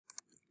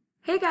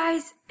Hey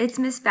guys, it's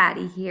Miss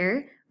Fatty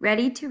here,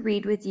 ready to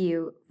read with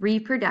you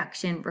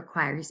Reproduction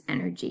Requires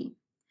Energy.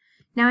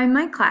 Now in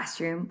my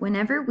classroom,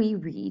 whenever we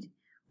read,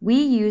 we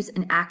use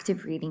an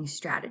active reading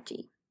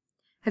strategy.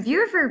 Have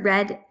you ever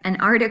read an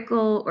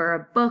article or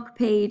a book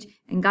page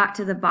and got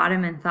to the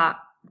bottom and thought,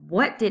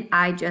 what did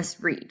I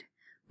just read?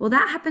 Well,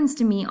 that happens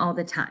to me all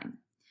the time.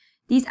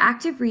 These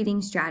active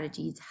reading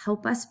strategies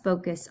help us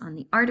focus on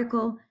the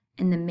article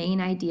and the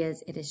main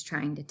ideas it is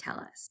trying to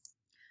tell us.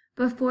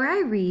 Before I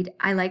read,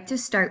 I like to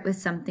start with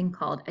something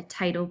called a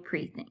title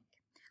pre-think.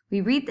 We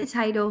read the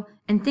title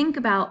and think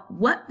about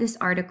what this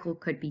article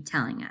could be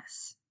telling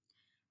us.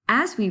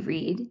 As we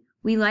read,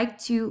 we like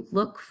to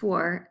look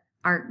for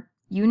our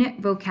unit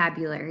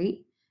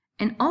vocabulary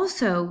and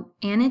also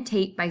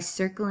annotate by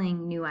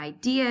circling new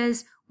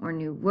ideas or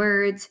new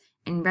words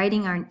and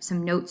writing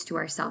some notes to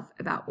ourselves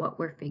about what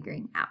we're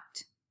figuring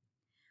out.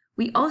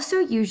 We also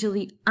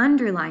usually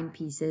underline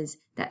pieces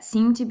that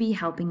seem to be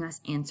helping us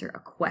answer a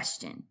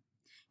question.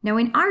 Now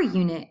in our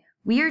unit,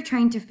 we are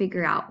trying to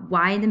figure out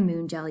why the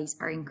moon jellies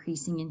are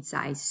increasing in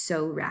size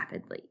so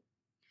rapidly.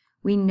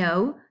 We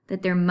know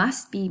that there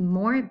must be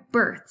more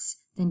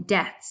births than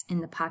deaths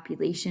in the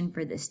population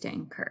for this to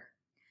occur.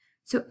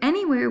 So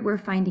anywhere we're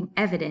finding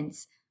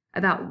evidence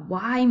about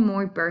why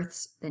more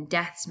births than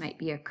deaths might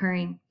be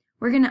occurring,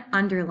 we're going to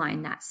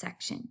underline that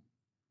section.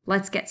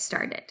 Let's get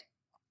started.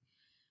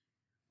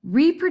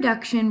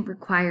 Reproduction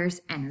requires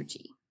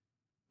energy.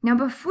 Now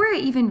before I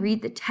even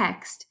read the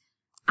text,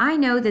 I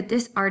know that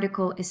this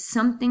article is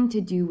something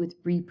to do with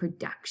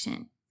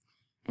reproduction.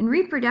 And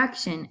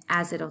reproduction,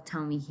 as it'll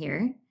tell me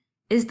here,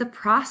 is the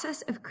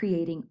process of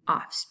creating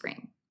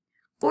offspring.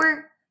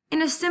 Or,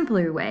 in a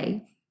simpler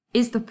way,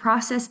 is the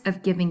process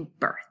of giving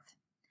birth,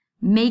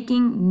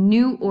 making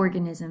new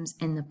organisms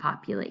in the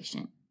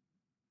population.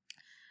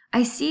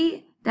 I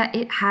see that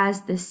it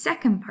has the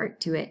second part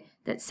to it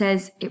that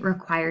says it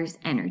requires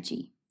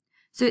energy.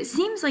 So it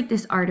seems like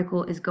this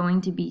article is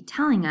going to be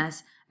telling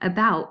us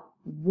about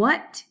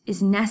what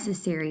is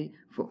necessary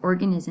for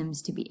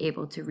organisms to be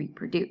able to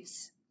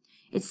reproduce.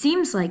 It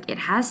seems like it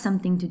has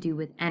something to do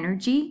with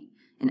energy,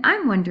 and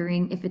I'm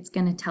wondering if it's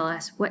going to tell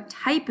us what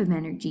type of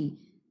energy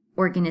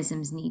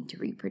organisms need to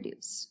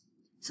reproduce.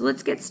 So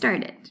let's get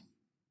started.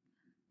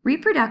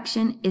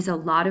 Reproduction is a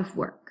lot of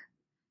work.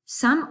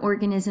 Some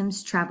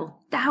organisms travel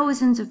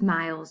thousands of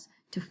miles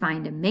to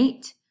find a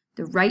mate,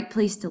 the right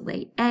place to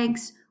lay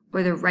eggs,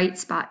 or the right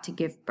spot to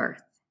give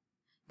birth.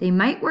 They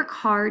might work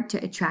hard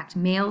to attract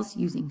males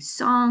using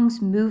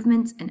songs,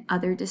 movements, and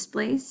other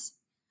displays.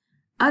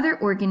 Other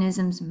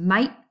organisms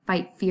might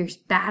fight fierce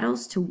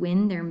battles to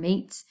win their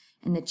mates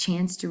and the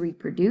chance to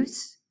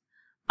reproduce.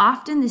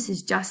 Often this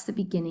is just the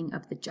beginning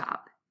of the job.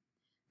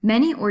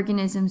 Many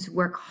organisms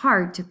work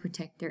hard to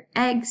protect their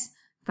eggs,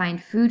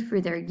 find food for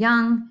their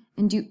young,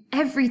 and do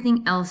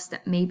everything else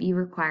that may be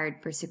required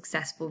for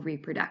successful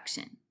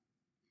reproduction.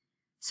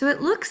 So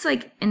it looks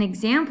like an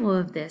example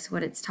of this,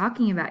 what it's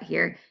talking about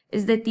here,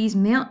 is that these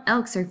male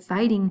elks are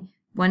fighting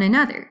one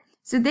another.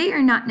 So they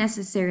are not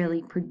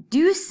necessarily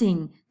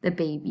producing the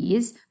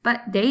babies,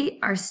 but they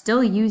are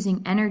still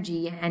using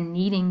energy and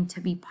needing to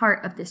be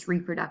part of this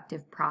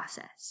reproductive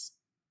process.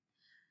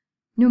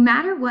 No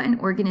matter what an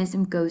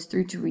organism goes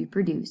through to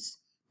reproduce,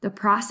 the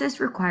process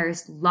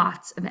requires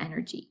lots of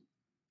energy.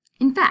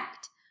 In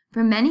fact,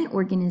 for many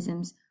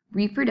organisms,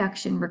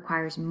 reproduction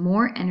requires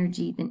more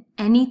energy than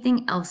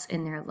anything else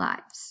in their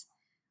lives.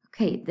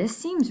 Okay, this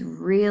seems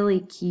really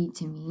key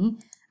to me.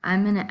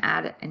 I'm going to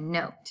add a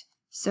note.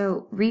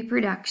 So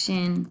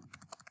reproduction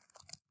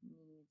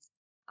needs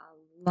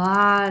a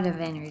lot of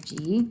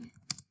energy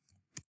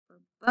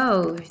for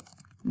both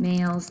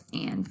males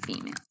and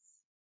females.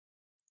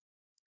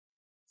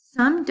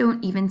 Some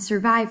don't even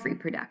survive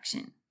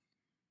reproduction.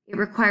 It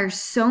requires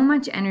so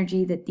much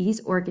energy that these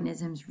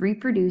organisms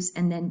reproduce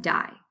and then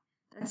die.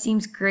 That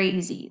seems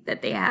crazy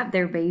that they have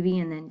their baby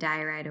and then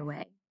die right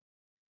away.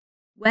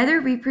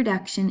 Whether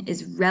reproduction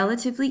is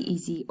relatively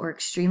easy or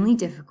extremely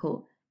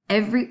difficult,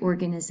 every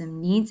organism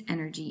needs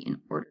energy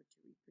in order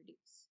to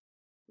reproduce.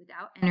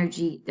 Without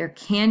energy, there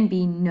can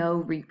be no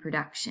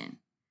reproduction.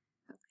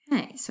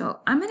 Okay, so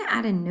I'm going to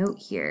add a note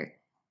here.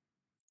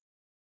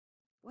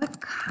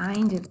 What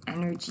kind of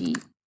energy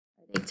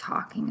are they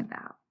talking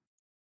about?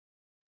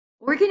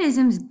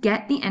 Organisms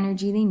get the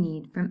energy they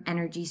need from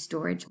energy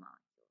storage molecules.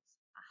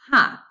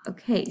 Aha,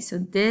 okay, so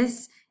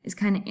this is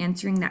kind of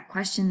answering that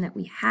question that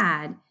we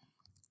had.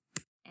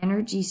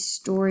 Energy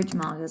storage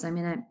molecules, I'm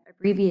going to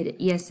abbreviate it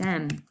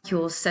ESM,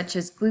 molecules such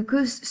as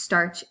glucose,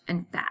 starch,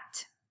 and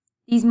fat.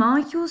 These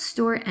molecules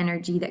store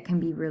energy that can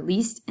be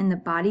released in the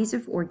bodies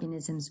of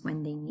organisms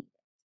when they need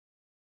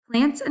it.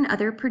 Plants and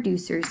other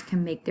producers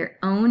can make their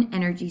own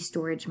energy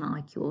storage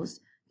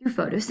molecules through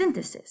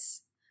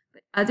photosynthesis,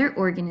 but other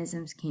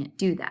organisms can't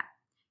do that.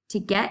 To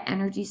get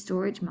energy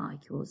storage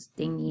molecules,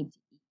 they need to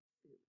eat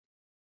food.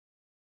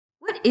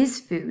 What is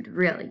food,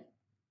 really?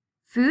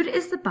 Food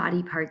is the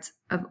body parts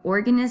of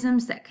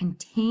organisms that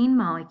contain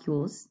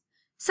molecules,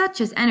 such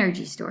as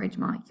energy storage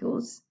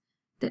molecules,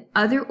 that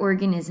other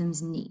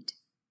organisms need.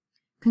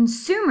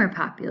 Consumer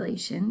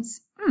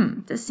populations,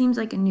 this seems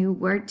like a new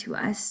word to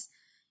us,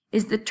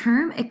 is the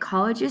term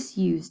ecologists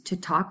use to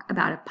talk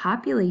about a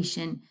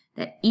population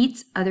that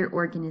eats other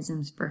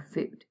organisms for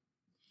food.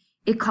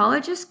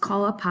 Ecologists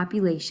call a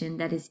population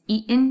that is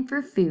eaten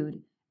for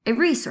food a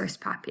resource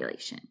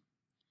population.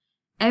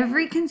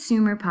 Every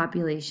consumer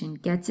population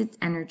gets its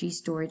energy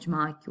storage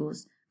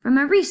molecules from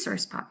a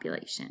resource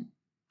population.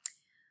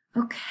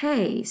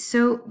 Okay,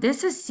 so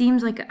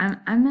seems like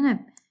I'm going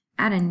to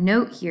add a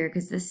note here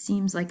because this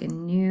seems like a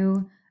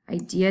new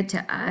idea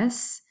to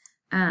us.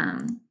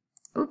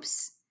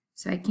 Oops,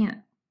 so I can't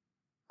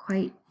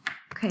quite,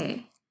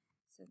 okay.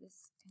 So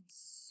this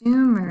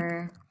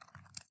consumer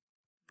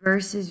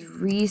versus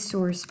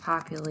resource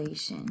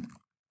population,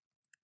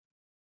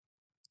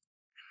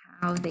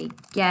 how they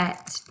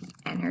get the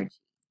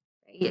energy,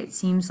 right? It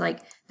seems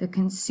like the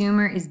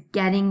consumer is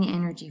getting the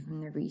energy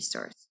from the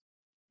resource.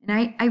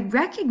 And I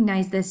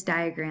recognize this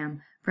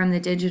diagram from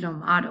the digital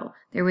model.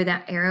 There were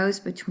the arrows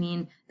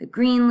between the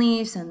green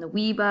leaves and the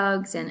wee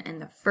bugs and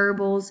the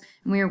furbles,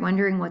 and we were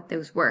wondering what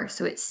those were.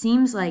 So it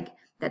seems like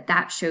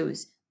that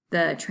shows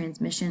the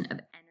transmission of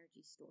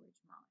energy storage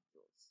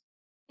molecules.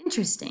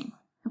 Interesting.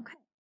 Okay.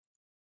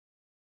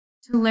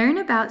 To learn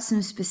about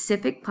some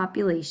specific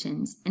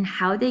populations and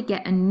how they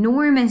get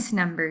enormous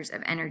numbers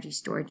of energy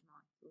storage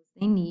molecules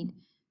they need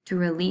to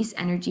release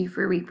energy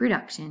for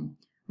reproduction,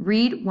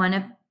 read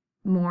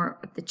more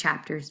of the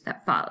chapters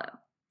that follow.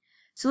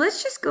 So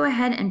let's just go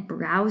ahead and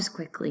browse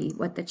quickly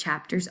what the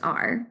chapters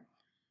are.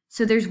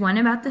 So there's one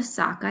about the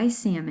sockeye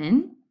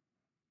salmon.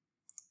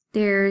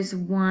 There's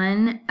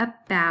one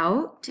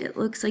about, it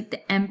looks like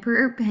the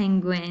emperor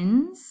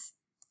penguins.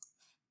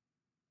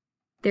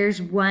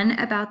 There's one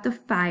about the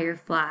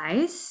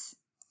fireflies.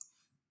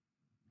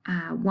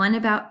 One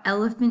about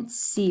elephant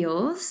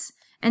seals,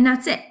 and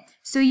that's it.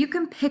 So you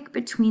can pick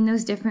between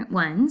those different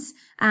ones.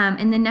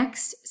 In the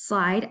next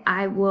slide,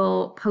 I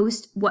will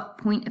post what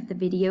point of the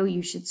video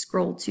you should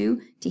scroll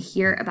to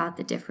hear about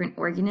the different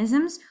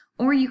organisms,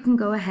 or you can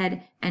go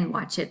ahead and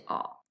watch it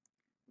all.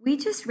 We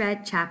just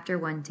read chapter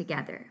 1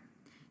 together.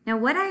 Now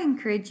what I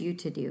encourage you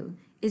to do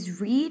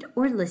is read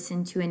or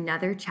listen to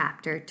another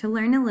chapter to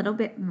learn a little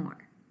bit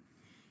more.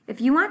 If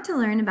you want to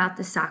learn about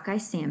the sockeye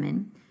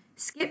salmon,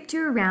 skip to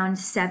around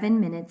 7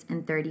 minutes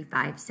and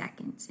 35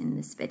 seconds in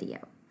this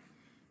video.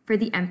 For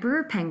the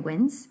emperor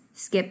penguins,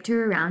 skip to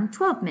around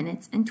 12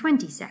 minutes and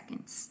 20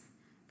 seconds.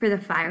 For the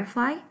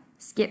firefly,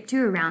 skip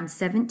to around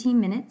 17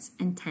 minutes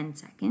and 10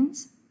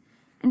 seconds.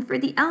 And for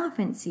the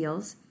elephant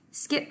seals,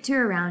 skip to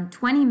around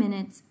 20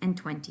 minutes and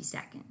 20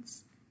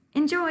 seconds.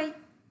 Enjoy!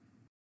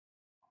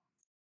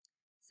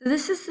 So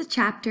this is the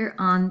chapter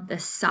on the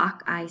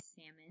sockeye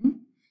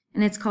salmon,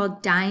 and it's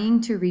called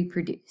Dying to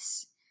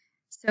Reproduce.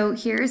 So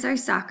here's our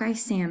sockeye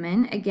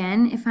salmon.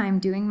 Again, if I'm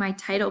doing my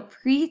title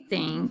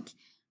pre-think,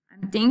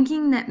 I'm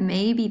thinking that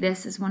maybe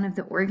this is one of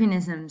the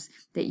organisms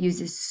that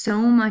uses so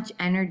much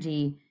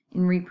energy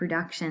in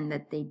reproduction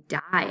that they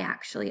die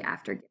actually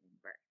after giving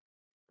birth.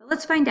 But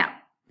let's find out.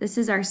 This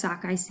is our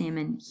sockeye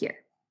salmon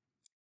here.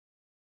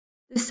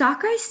 The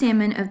sockeye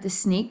salmon of the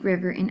Snake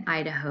River in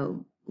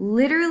Idaho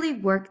literally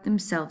work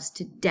themselves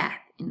to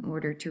death in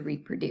order to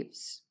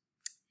reproduce.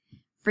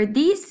 For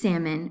these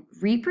salmon,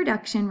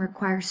 reproduction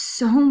requires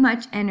so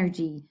much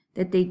energy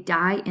that they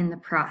die in the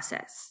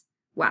process.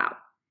 Wow.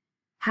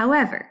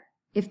 However,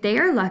 if they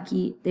are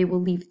lucky, they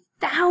will leave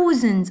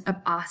thousands of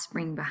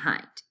offspring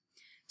behind.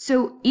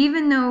 So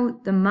even though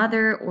the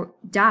mother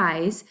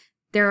dies,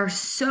 there are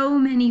so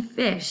many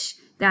fish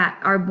that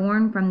are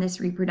born from this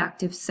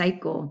reproductive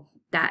cycle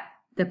that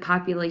the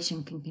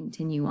population can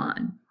continue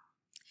on.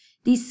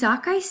 These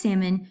sockeye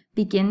salmon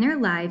begin their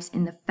lives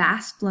in the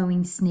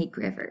fast-flowing Snake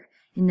River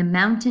in the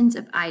mountains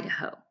of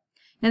Idaho.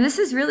 Now this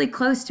is really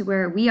close to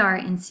where we are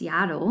in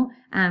Seattle,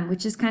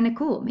 which is kind of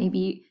cool.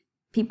 Maybe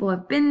people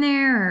have been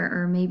there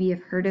or maybe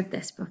have heard of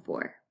this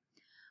before.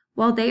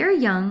 While they are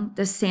young,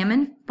 the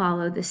salmon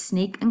follow the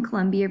Snake and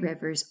Columbia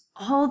rivers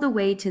all the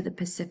way to the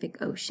Pacific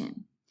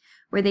Ocean,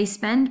 where they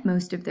spend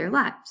most of their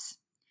lives.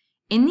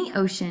 In the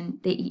ocean,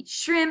 they eat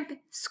shrimp,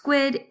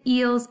 squid,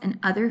 eels, and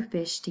other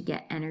fish to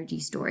get energy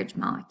storage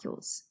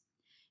molecules.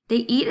 They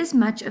eat as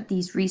much of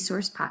these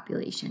resource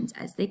populations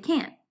as they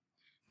can.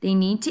 They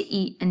need to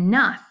eat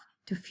enough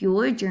to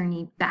fuel a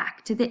journey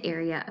back to the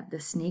area of the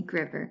Snake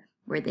River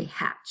where they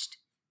hatched.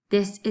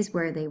 This is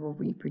where they will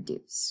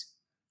reproduce.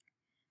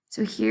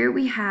 So here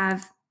we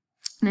have,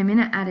 and I'm going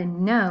to add a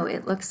note,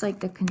 it looks like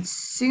the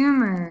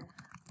consumer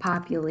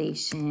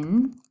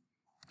population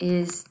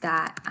is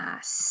that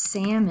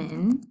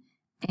salmon,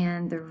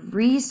 and the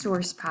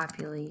resource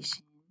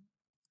population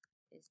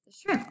is the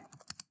shrimp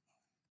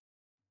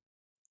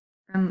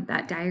from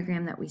that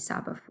diagram that we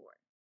saw before.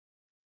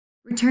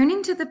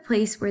 Returning to the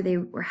place where they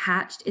were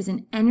hatched is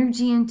an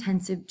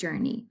energy-intensive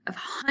journey of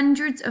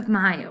hundreds of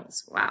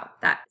miles. Wow,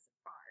 that is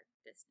a far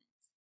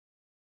distance.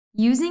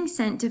 Using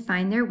scent to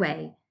find their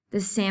way,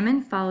 the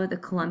salmon follow the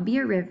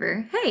Columbia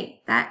River,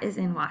 hey, that is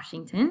in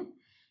Washington,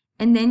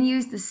 and then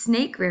use the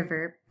Snake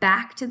River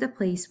back to the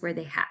place where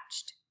they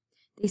hatched.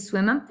 They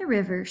swim up the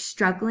river,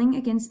 struggling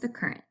against the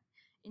current.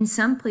 In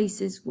some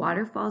places,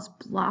 waterfalls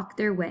block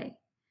their way.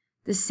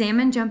 The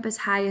salmon jump as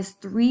high as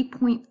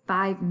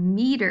 3.5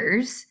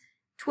 meters,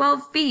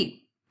 12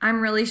 feet.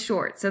 I'm really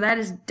short, so that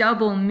is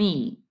double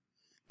me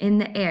in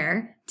the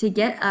air to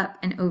get up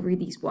and over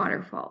these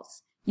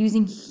waterfalls,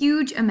 using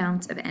huge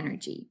amounts of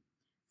energy.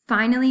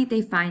 Finally,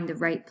 they find the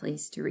right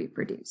place to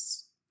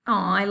reproduce. Oh,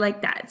 I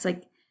like that. It's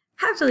like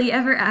happily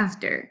ever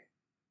after.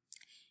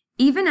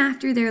 Even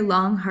after their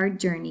long, hard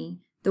journey,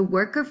 the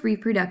work of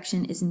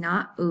reproduction is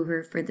not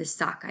over for the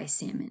sockeye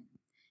salmon.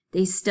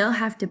 They still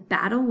have to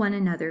battle one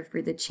another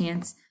for the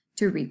chance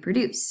to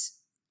reproduce.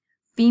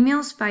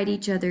 Females fight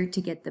each other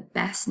to get the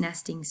best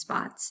nesting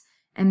spots,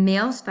 and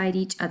males fight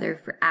each other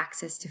for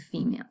access to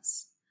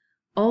females.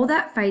 All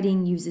that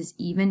fighting uses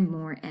even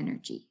more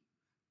energy.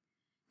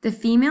 The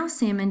female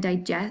salmon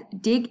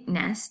dig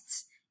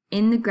nests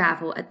in the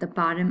gravel at the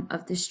bottom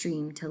of the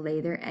stream to lay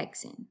their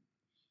eggs in.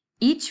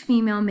 Each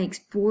female makes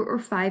 4 or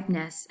 5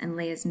 nests and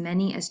lay as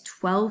many as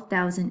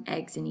 12,000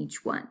 eggs in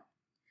each one.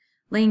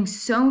 Laying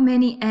so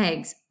many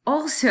eggs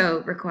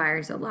also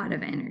requires a lot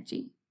of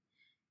energy.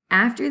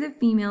 After the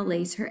female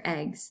lays her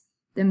eggs,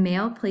 the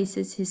male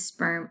places his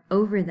sperm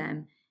over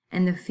them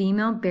and the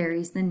female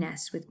buries the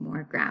nest with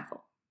more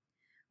gravel.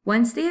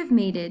 Once they have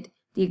mated,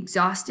 the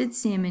exhausted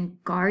salmon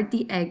guard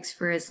the eggs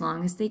for as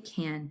long as they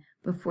can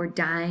before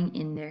dying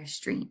in their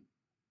stream.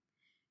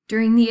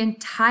 During the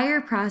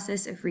entire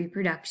process of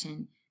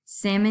reproduction,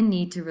 salmon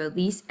need to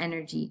release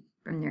energy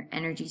from their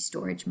energy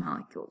storage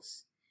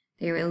molecules.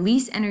 They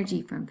release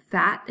energy from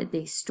fat that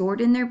they stored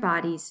in their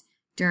bodies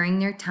during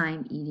their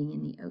time eating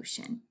in the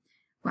ocean.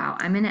 Wow,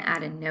 I'm going to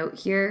add a note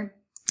here,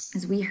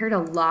 as we heard a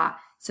lot.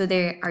 So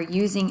they are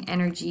using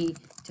energy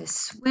to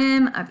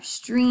swim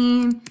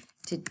upstream,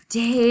 to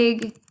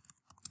dig,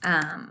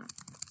 to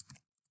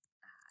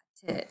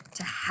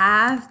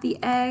have the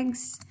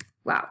eggs.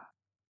 Wow,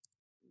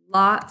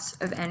 lots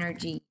of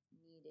energy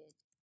needed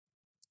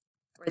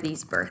for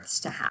these births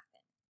to happen.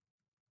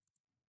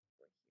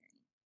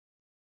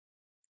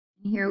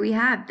 And here we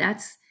have,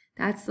 that's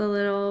the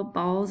little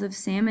balls of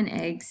salmon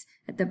eggs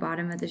at the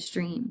bottom of the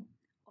stream.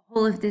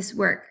 All of this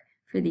work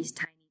for these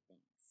tiny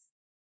things.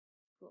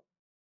 Cool.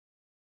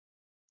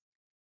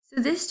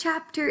 So this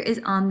chapter is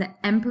on the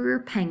emperor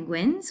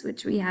penguins,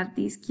 which we have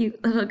these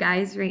cute little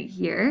guys right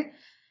here.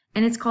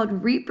 And it's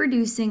called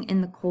Reproducing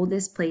in the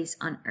Coldest Place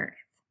on Earth.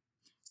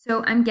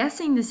 So I'm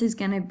guessing this is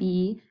going to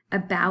be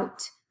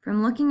about,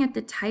 from looking at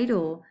the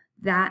title,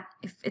 that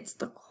if it's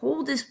the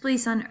coldest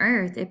place on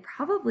Earth, it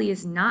probably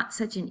is not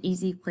such an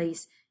easy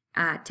place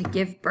to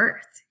give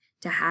birth,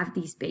 to have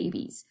these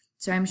babies.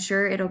 So I'm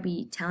sure it'll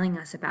be telling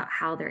us about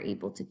how they're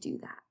able to do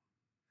that.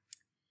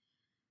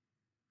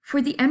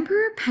 For the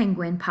emperor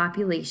penguin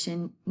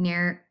population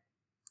near,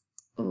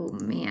 oh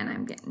man,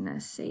 I'm getting to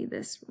say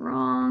this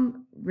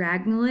wrong,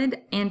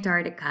 Ragnolid,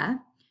 Antarctica,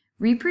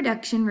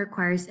 reproduction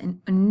requires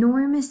an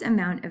enormous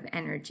amount of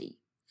energy.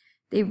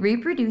 They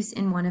reproduce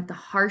in one of the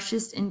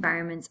harshest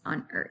environments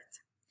on Earth,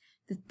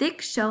 the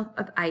thick shelf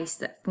of ice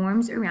that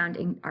forms around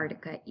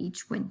Antarctica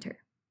each winter.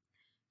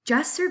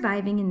 Just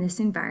surviving in this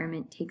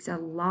environment takes a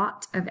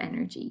lot of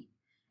energy,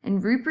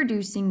 and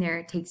reproducing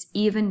there takes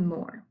even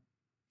more.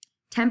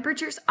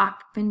 Temperatures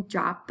often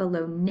drop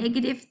below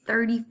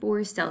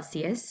 -34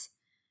 Celsius,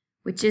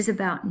 which is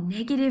about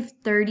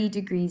 -30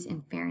 degrees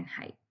in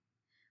Fahrenheit.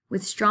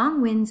 With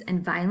strong winds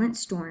and violent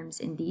storms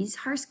in these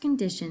harsh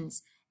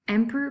conditions,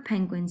 emperor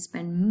penguins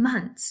spend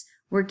months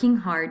working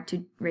hard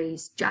to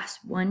raise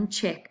just one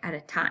chick at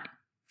a time.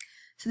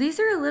 So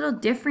these are a little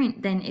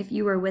different than if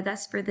you were with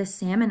us for the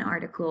salmon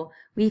article.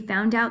 We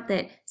found out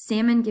that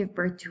salmon give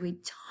birth to a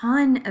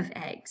ton of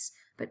eggs,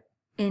 but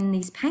in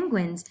these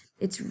penguins,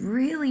 it's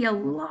really a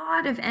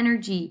lot of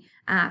energy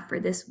for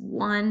this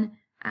one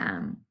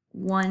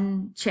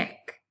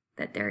chick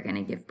that they're going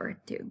to give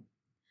birth to.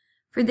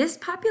 For this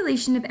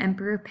population of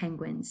emperor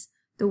penguins,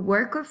 the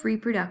work of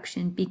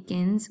reproduction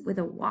begins with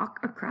a walk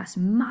across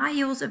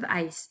miles of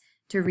ice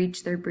to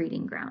reach their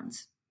breeding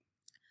grounds.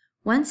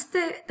 Once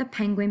the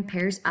penguin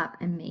pairs up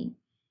and mate,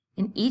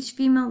 and each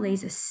female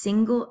lays a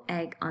single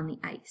egg on the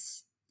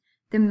ice,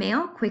 the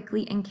male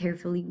quickly and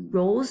carefully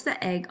rolls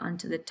the egg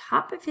onto the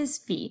top of his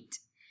feet,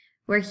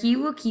 where he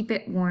will keep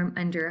it warm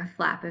under a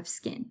flap of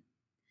skin.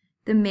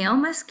 The male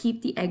must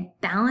keep the egg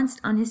balanced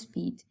on his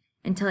feet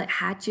until it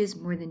hatches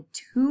more than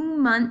 2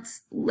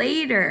 months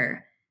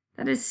later.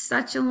 That is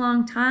such a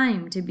long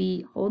time to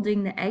be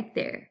holding the egg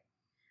there.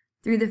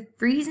 Through the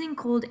freezing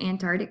cold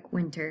Antarctic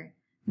winter,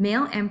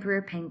 male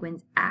emperor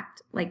penguins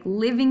act like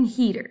living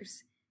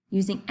heaters,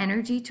 using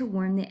energy to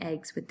warm the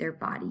eggs with their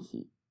body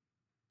heat.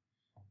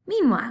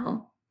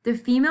 Meanwhile, the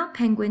female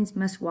penguins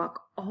must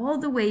walk all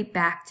the way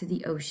back to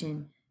the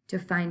ocean to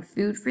find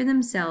food for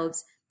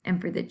themselves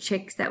and for the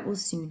chicks that will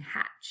soon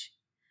hatch.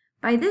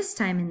 By this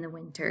time in the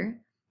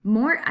winter,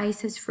 more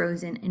ice has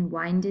frozen and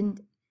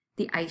widened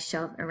the ice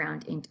shelf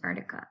around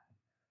Antarctica.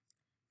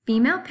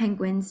 Female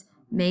penguins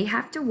may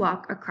have to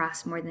walk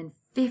across more than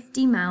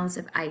 50 miles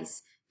of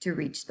ice to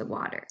reach the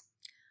water.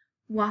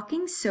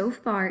 Walking so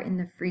far in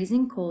the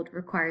freezing cold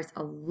requires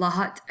a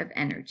lot of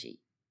energy.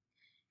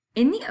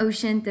 In the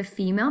ocean, the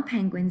female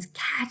penguins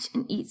catch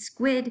and eat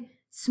squid,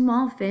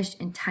 small fish,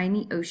 and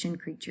tiny ocean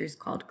creatures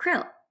called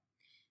krill.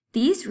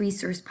 These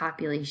resource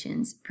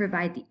populations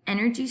provide the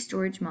energy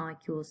storage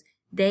molecules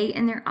they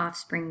and their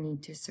offspring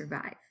need to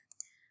survive.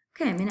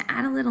 Okay, I'm going to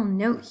add a little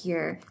note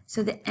here.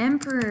 So the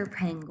emperor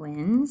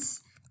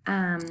penguins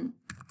are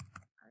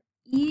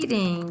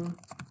eating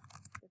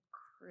the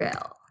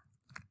krill.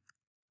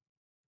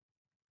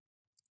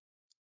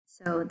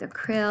 So the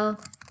krill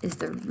is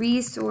the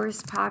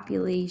resource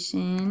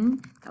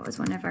population. That was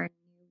one of our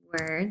new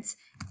words.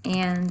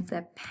 And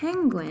the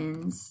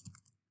penguins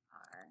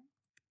are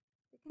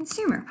the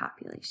consumer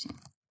population.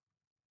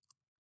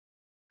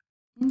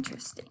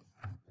 Interesting.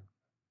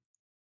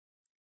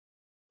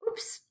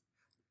 Oops.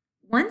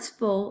 Once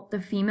full, the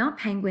female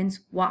penguins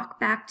walk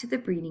back to the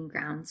breeding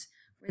grounds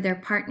where their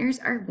partners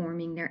are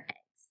warming their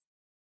eggs.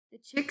 The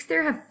chicks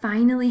there have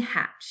finally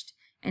hatched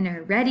and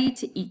are ready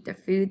to eat the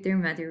food their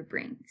mother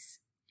brings.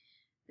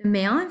 The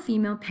male and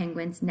female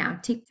penguins now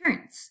take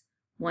turns.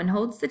 One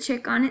holds the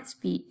chick on its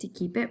feet to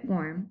keep it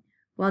warm,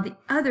 while the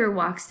other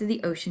walks to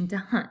the ocean to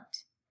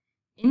hunt.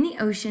 In the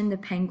ocean, the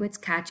penguins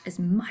catch as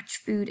much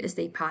food as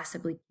they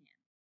possibly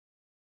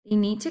can. They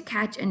need to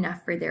catch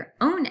enough for their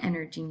own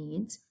energy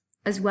needs,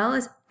 as well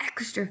as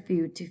extra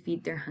food to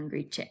feed their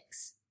hungry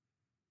chicks.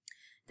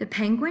 The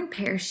penguin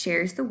pair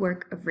shares the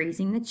work of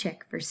raising the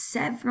chick for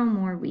several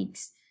more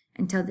weeks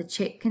until the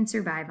chick can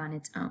survive on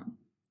its own.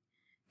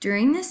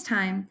 During this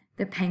time,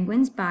 the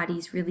penguins'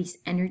 bodies release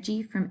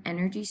energy from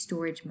energy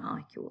storage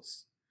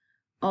molecules,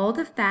 all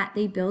the fat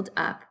they build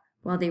up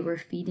while they were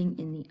feeding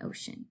in the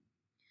ocean.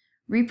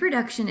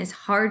 Reproduction is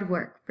hard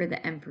work for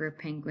the emperor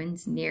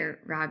penguins near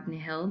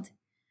Ragnhild,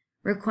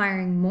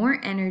 requiring more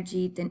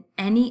energy than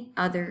any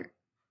other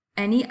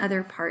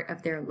part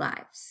of their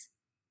lives.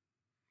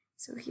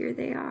 So here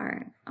they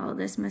are. All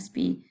this must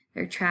be,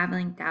 they're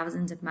traveling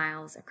thousands of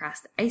miles across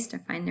the ice to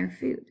find their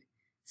food.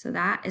 So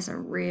that is a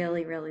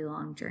really, really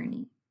long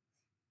journey.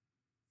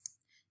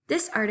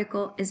 This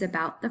article is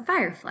about the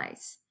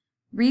fireflies,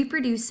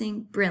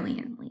 reproducing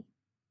brilliantly.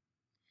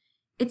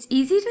 It's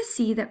easy to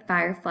see that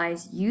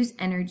fireflies use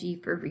energy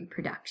for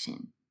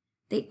reproduction.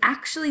 They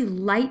actually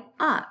light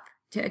up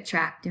to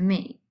attract a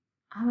mate.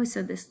 Oh,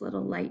 so this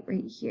little light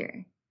right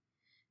here.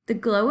 The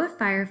glow of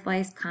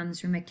fireflies comes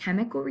from a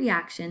chemical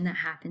reaction that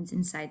happens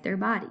inside their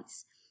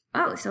bodies.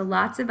 Oh, so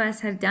lots of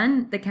us have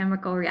done the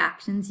chemical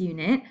reactions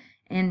unit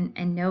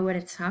and know what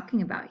it's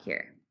talking about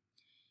here.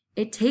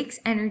 It takes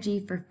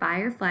energy for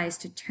fireflies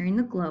to turn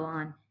the glow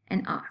on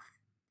and off.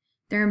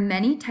 There are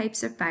many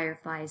types of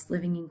fireflies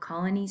living in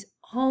colonies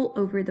all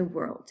over the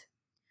world.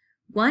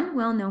 One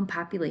well-known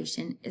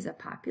population is a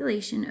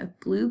population of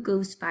blue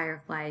ghost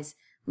fireflies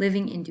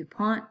living in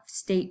DuPont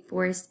State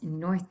Forest in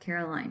North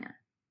Carolina.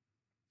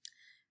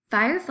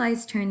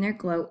 Fireflies turn their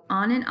glow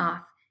on and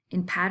off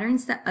in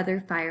patterns that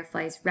other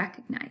fireflies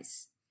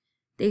recognize.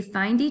 They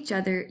find each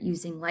other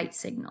using light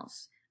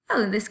signals.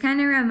 Oh, this kind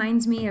of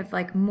reminds me of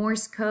like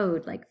Morse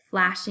code, like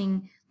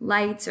flashing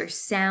lights or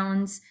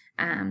sounds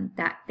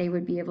that they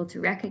would be able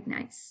to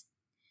recognize.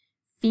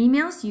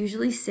 Females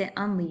usually sit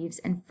on leaves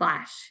and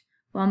flash,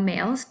 while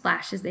males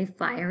flash as they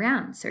fly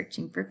around,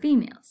 searching for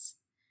females.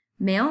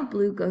 Male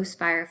blue ghost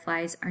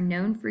fireflies are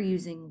known for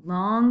using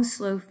long,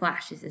 slow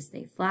flashes as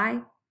they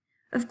fly.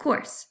 Of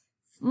course,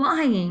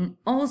 flying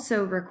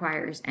also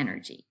requires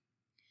energy.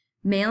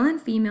 Male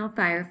and female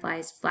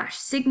fireflies flash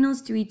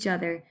signals to each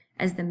other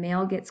as the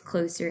male gets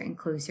closer and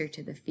closer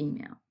to the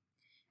female.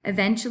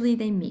 Eventually,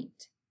 they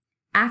mate.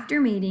 After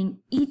mating,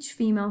 each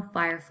female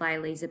firefly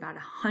lays about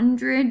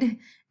 100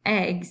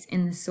 eggs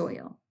in the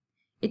soil.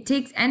 It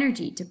takes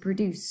energy to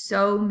produce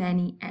so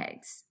many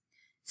eggs.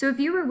 So if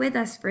you were with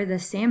us for the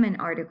salmon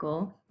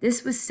article,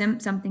 this was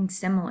something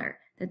similar,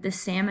 that the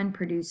salmon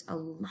produce a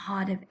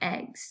lot of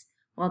eggs,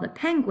 while the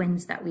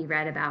penguins that we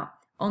read about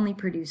only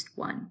produced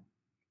one.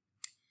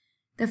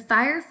 The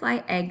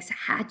firefly eggs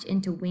hatch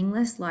into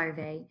wingless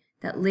larvae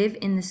that live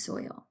in the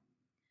soil.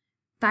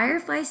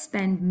 Fireflies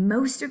spend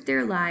most of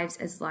their lives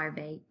as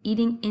larvae,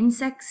 eating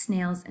insects,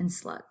 snails, and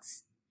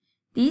slugs.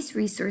 These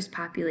resource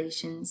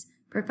populations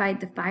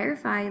provide the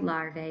firefly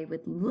larvae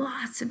with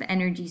lots of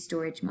energy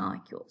storage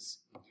molecules,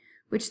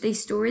 which they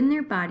store in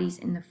their bodies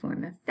in the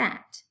form of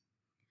fat.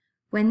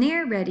 When they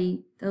are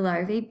ready, the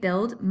larvae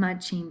build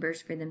mud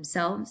chambers for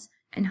themselves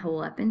and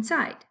hole up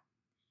inside.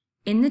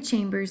 In the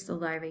chambers, the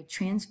larvae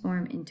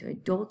transform into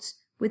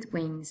adults with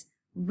wings,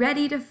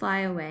 ready to fly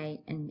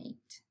away and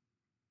mate.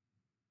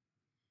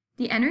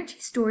 The energy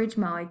storage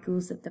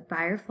molecules that the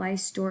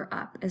fireflies store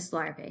up as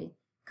larvae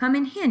come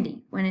in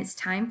handy when it's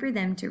time for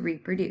them to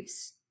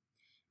reproduce.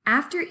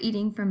 After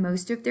eating for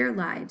most of their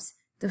lives,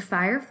 the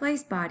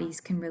fireflies' bodies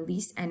can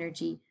release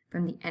energy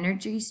from the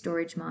energy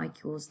storage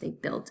molecules they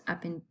built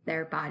up in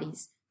their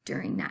bodies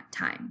during that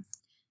time.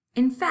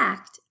 In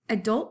fact,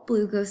 adult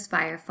blue ghost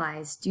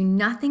fireflies do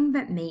nothing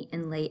but mate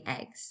and lay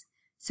eggs,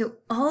 so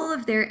all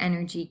of their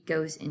energy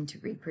goes into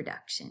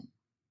reproduction.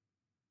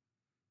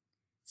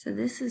 So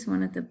this is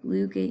one of the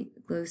blue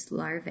ghost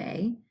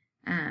larvae.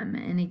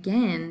 And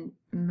again,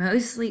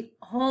 mostly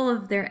all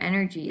of their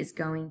energy is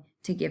going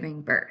to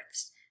giving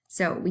births.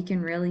 So we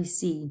can really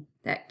see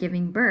that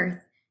giving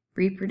birth,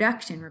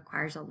 reproduction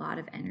requires a lot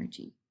of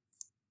energy.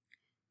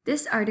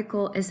 This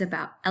article is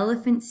about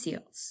elephant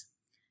seals.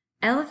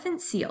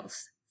 Elephant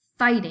seals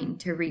fighting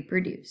to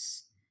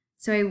reproduce.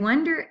 So I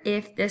wonder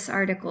if this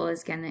article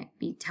is going to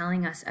be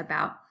telling us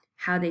about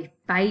how they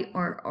fight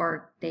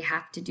or they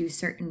have to do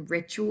certain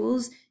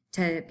rituals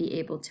to be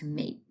able to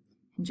mate.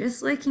 And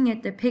just looking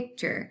at the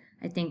picture,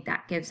 I think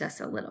that gives us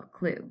a little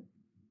clue.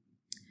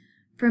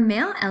 For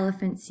male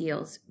elephant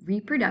seals,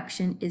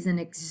 reproduction is an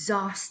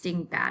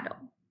exhausting battle.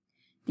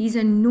 These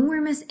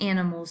enormous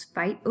animals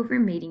fight over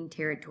mating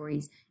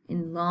territories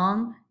in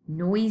long,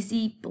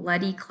 noisy,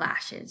 bloody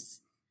clashes.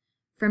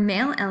 For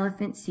male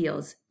elephant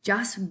seals,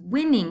 just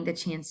winning the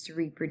chance to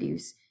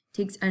reproduce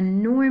takes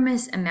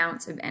enormous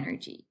amounts of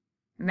energy.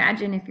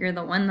 Imagine if you're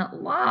the one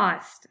that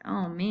lost.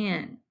 Oh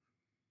man.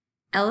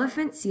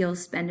 Elephant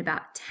seals spend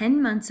about 10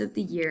 months of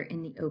the year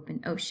in the open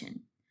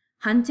ocean,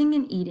 hunting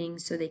and eating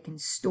so they can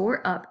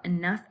store up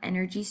enough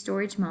energy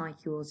storage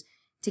molecules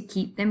to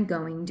keep them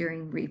going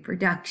during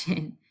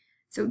reproduction.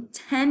 So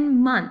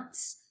 10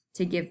 months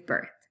to give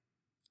birth,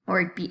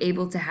 or be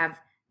able to have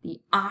the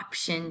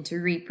option to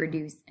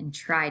reproduce and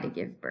try to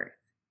give birth.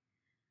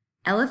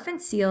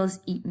 Elephant seals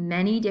eat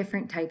many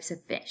different types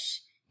of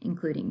fish,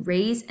 including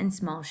rays and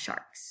small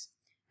sharks,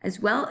 as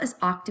well as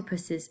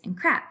octopuses and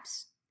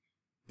crabs.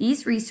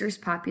 These resource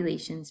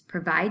populations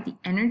provide the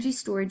energy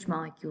storage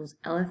molecules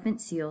elephant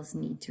seals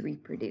need to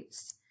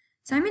reproduce.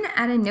 So I'm going to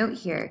add a note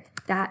here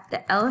that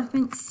the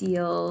elephant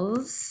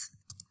seals,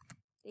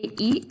 they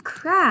eat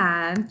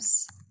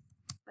crabs,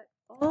 but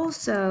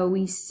also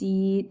we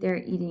see they're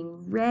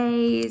eating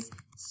rays,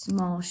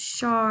 small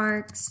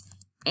sharks,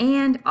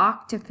 and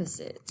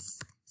octopuses.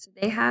 So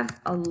they have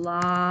a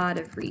lot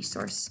of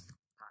resource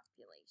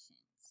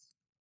populations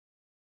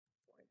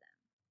for them.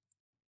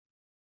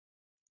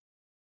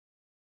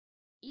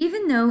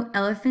 Even though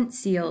elephant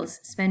seals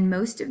spend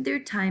most of their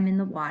time in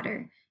the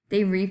water,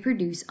 they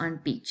reproduce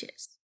on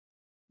beaches.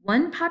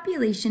 One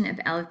population of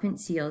elephant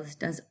seals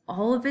does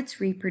all of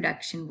its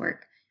reproduction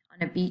work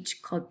on a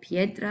beach called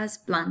Piedras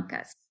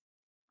Blancas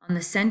on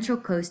the central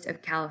coast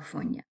of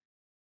California.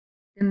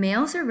 The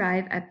males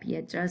arrive at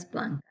Piedras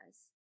Blancas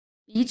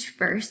beach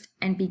first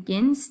and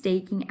begin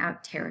staking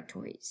out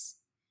territories,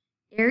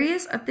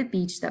 areas of the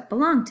beach that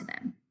belong to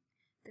them.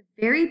 The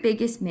very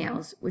biggest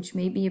males, which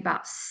may be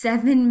about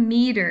 7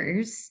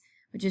 meters,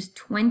 which is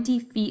 20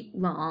 feet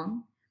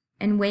long,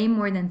 and weigh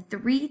more than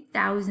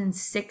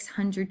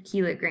 3,600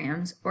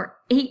 kilograms or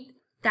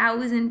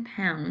 8,000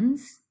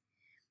 pounds,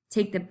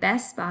 take the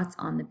best spots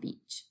on the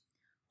beach.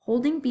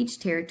 Holding beach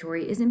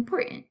territory is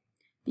important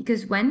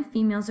because when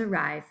females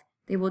arrive,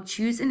 they will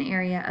choose an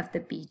area of the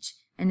beach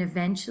and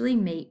eventually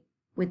mate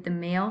with the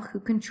male who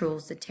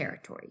controls the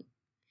territory.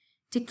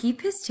 To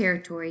keep his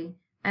territory,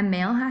 a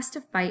male has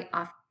to fight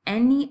off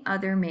any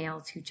other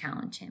males who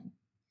challenge him.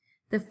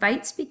 The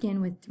fights begin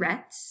with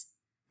threats.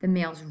 The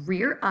males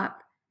rear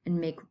up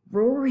and make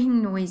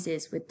roaring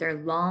noises with their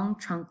long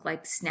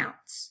trunk-like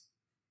snouts.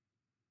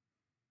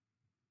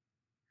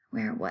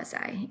 Where was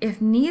I? If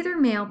neither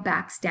male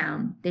backs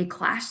down, they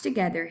clash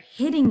together,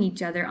 hitting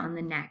each other on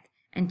the neck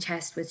and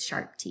chest with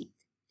sharp teeth.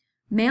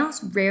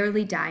 Males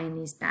rarely die in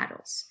these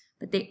battles,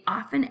 but they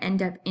often end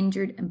up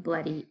injured and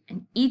bloody,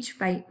 and each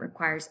fight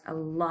requires a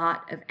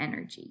lot of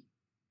energy.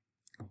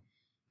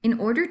 In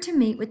order to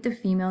mate with the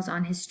females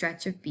on his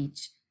stretch of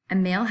beach, a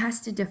male has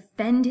to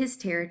defend his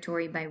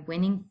territory by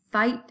winning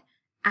fight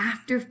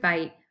after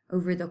fight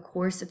over the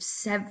course of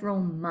several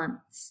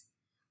months.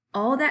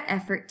 All that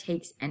effort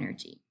takes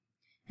energy,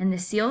 and the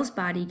seal's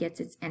body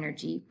gets its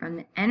energy from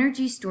the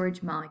energy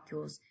storage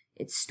molecules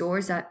it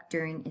stores up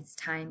during its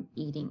time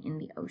eating in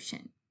the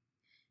ocean.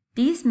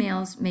 These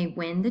males may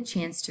win the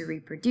chance to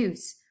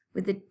reproduce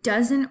with a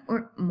dozen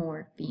or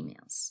more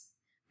females,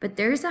 but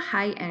there is a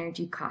high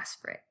energy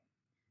cost for it.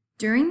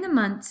 During the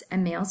months a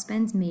male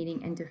spends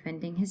mating and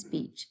defending his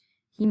beach,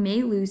 he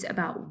may lose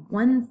about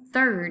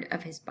 1/3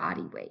 of his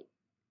body weight.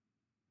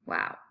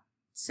 Wow.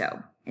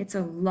 So it's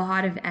a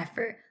lot of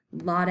effort,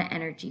 a lot of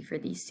energy for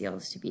these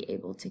seals to be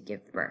able to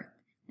give birth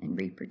and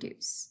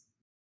reproduce.